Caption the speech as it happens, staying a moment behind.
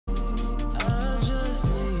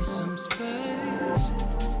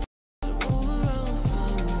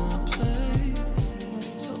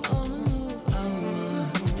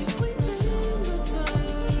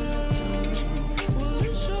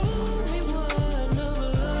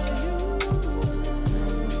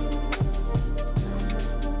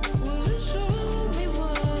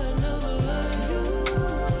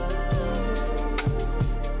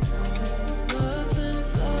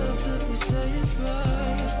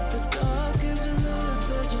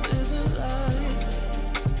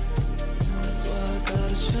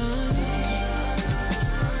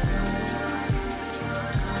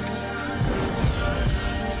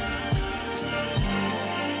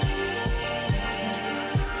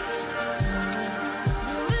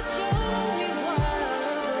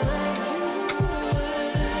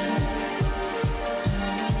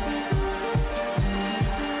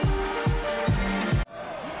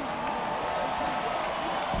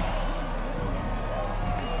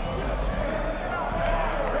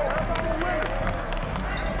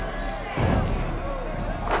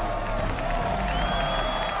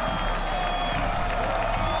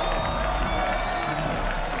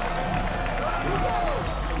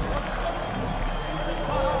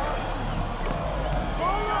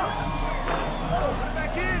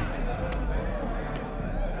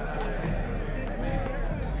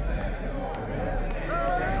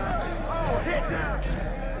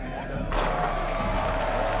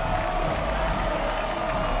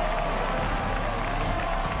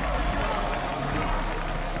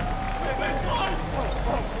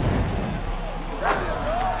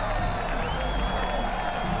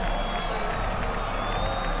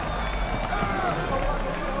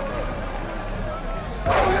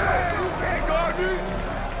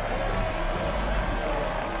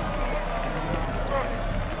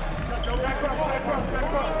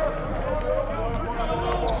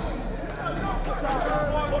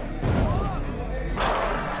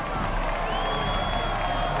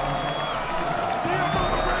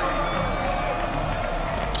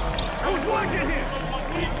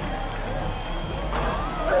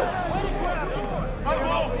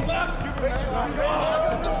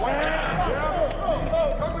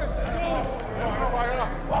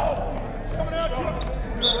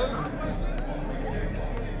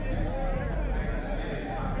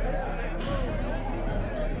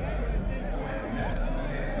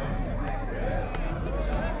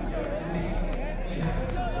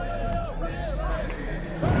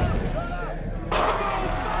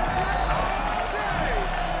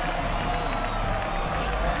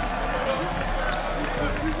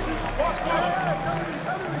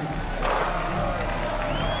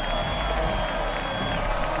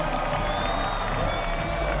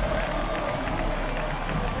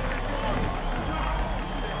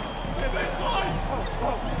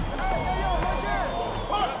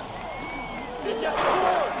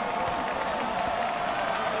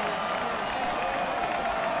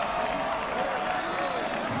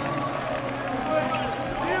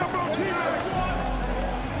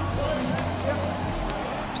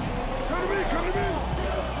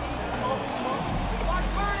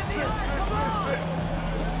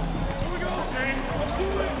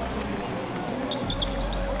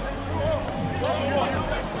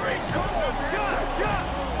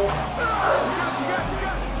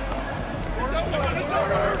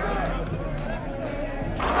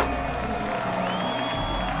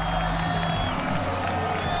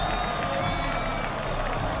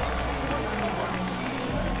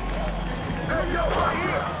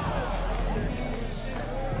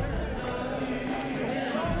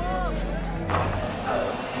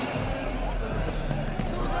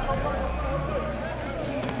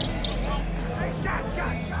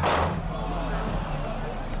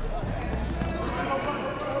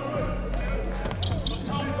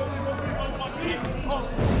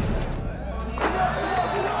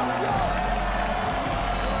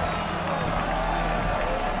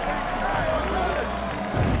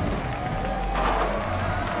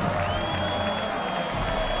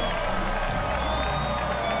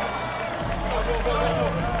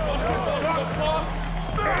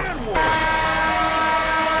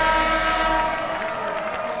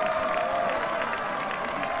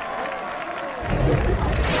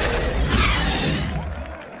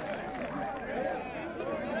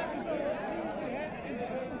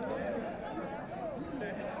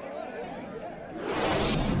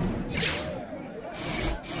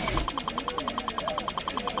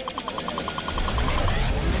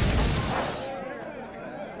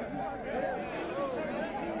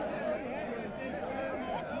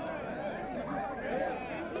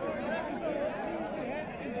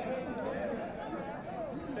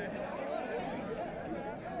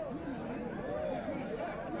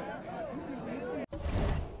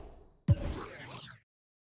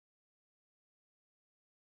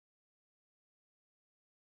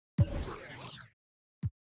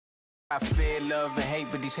I fear love and hate,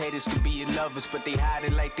 but these haters could be your lovers, but they hide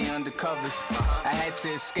it like they undercovers. I had to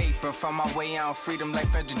escape and find my way out, freedom like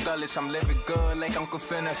Frederick Douglass. I'm living good like Uncle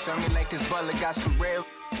Finna, serve me like his butler. Got some real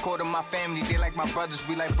quarter my family, they like my brothers.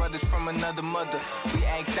 We like brothers from another mother. We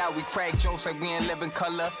act out, we crack jokes like we ain't living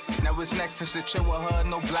color. Now it's Netflix to chill with her,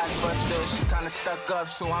 no blockbuster. She kinda stuck up,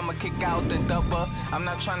 so I'ma kick out the dubber. I'm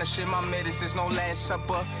not trying to shit my middies, it's no last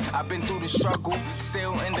supper. I've been through the struggle,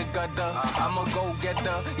 still in the gutter. I'm a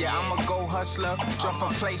go-getter, yeah, I'm a go-hustler. Jump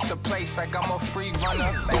from place to place like I'm a free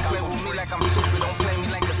runner. Don't play with me like I'm stupid, don't play me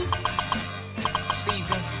like a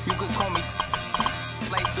season. You could call me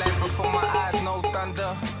like flash before my eyes, no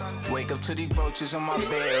thunder. Wake up to these roaches on my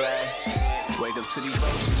bed, right? Wake up to these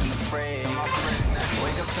roaches in the fridge.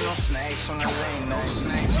 Wake up to no snacks on the late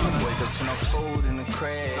night. Wake up to no food in the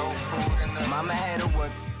crib. Mama had to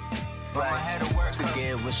work, right, to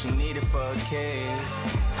get what she needed for a kid.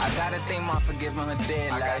 I gotta thank Mom for giving her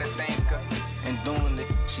dead life. I gotta thank her and doing the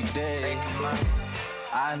she did.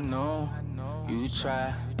 I know you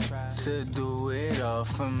try to do it all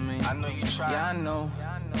for me. I know you try. Yeah, I know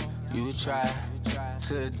you try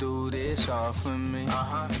to do this all for me.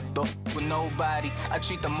 Don't with nobody, I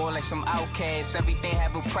treat them more like some outcasts. Everything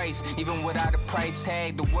have a price, even without a price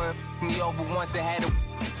tag. The word me over once it had a.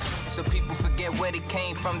 So people forget where they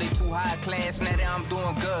came from, they too high class. Now that I'm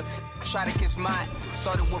doing good, try to kiss mine.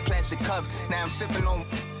 Started with plastic cups, now I'm sipping on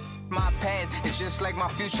my path. It's just like my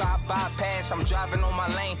future, I bypass. I'm driving on my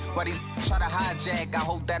lane while these try to hijack. I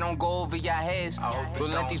hope that don't go over your heads.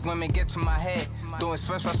 Don't let these women get to my head. Doing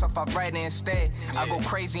special stuff, I write it instead. I go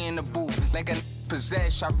crazy in the booth like a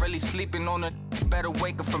possessed. I really sleeping on a better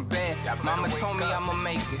wake up from bed. Mama told me I'ma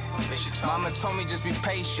make it. Mama told me just be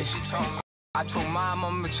patient. I told Mom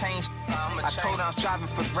I'ma change. I told her I'm striving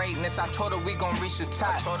for greatness. I told her we gon' reach the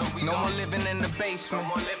top. No more living in the basement.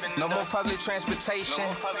 No more public transportation.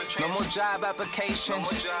 No more job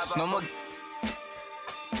applications. No more.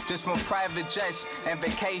 Just more private jets and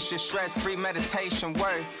vacation. Stress-free meditation.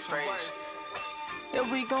 Word. Yeah,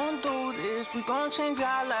 we gon' do this. We gon' change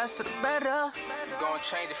our lives for the better. We gon'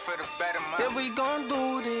 change it for the better, man. Yeah, we gon'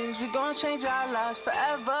 do this. We gon' change our lives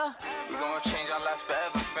forever. We gon' change our lives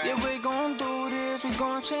forever, fam. Yeah, we gon' do this. We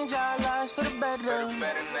gon' change our lives for the better. For the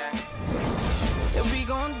better now. Yeah, we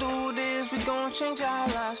gon' do this. We gon' change our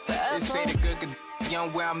lives forever. They say the good could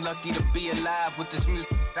young where I'm lucky to be alive with this music.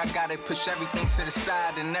 I gotta push everything to the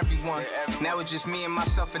side and everyone. Now it's just me and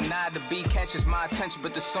myself and I. The beat catches my attention,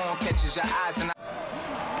 but the song catches your eyes and I.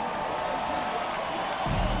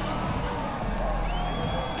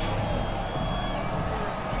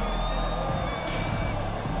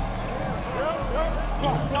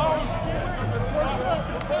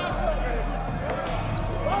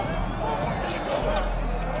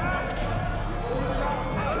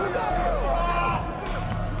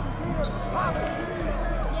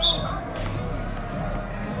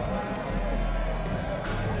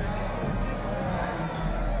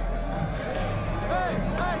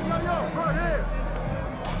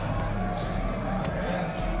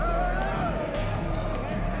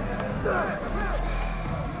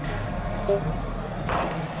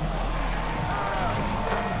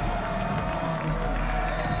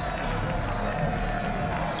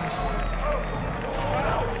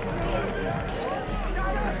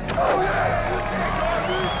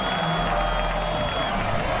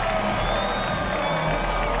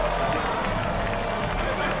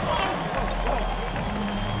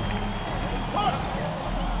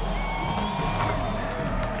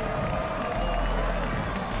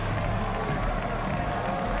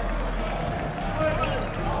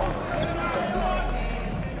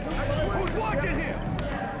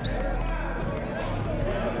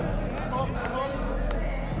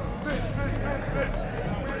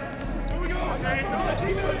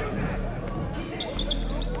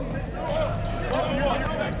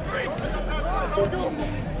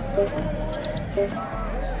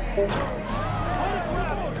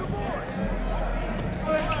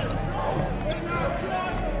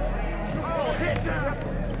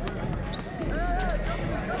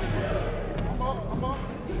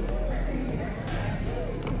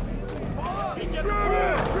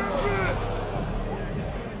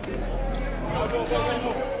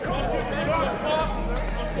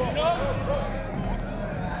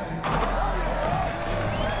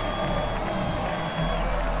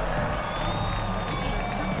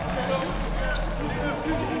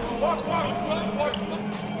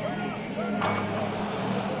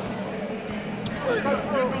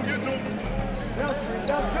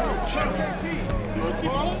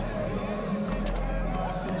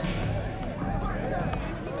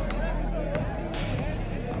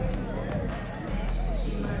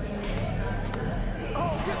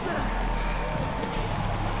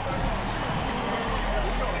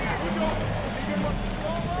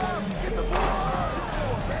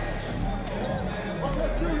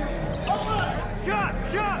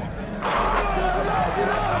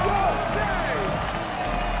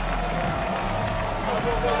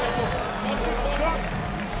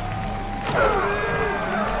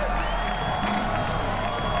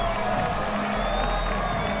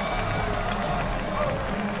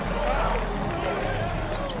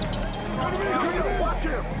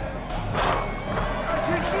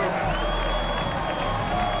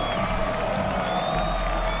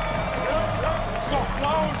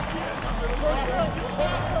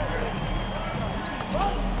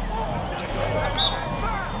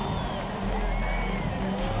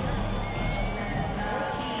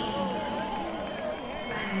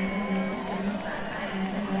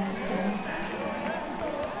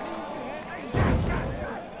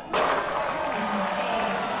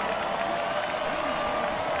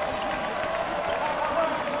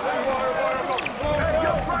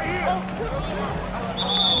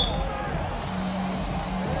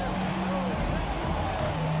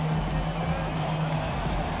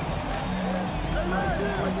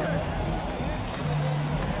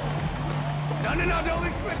 No, don't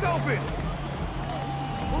leave Smith open!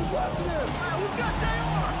 Who's watching him? Who's got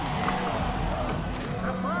JR?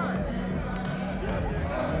 That's mine.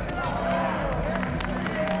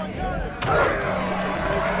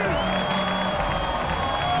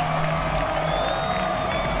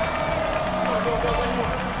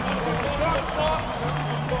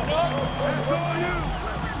 That's all you!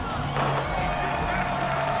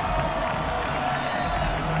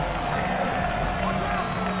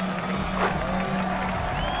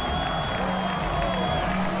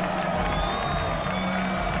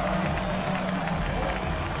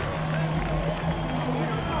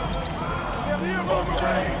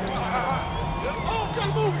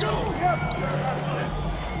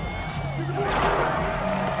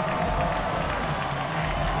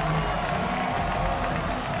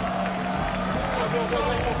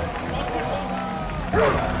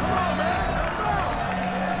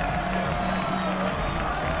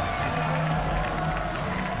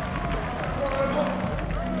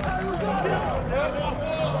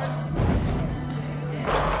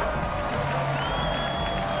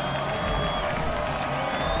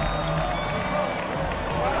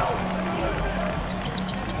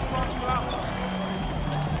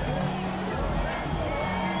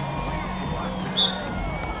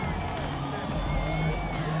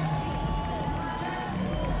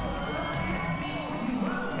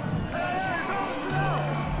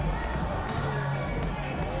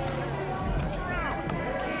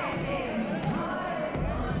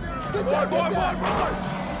 Get that! Walk!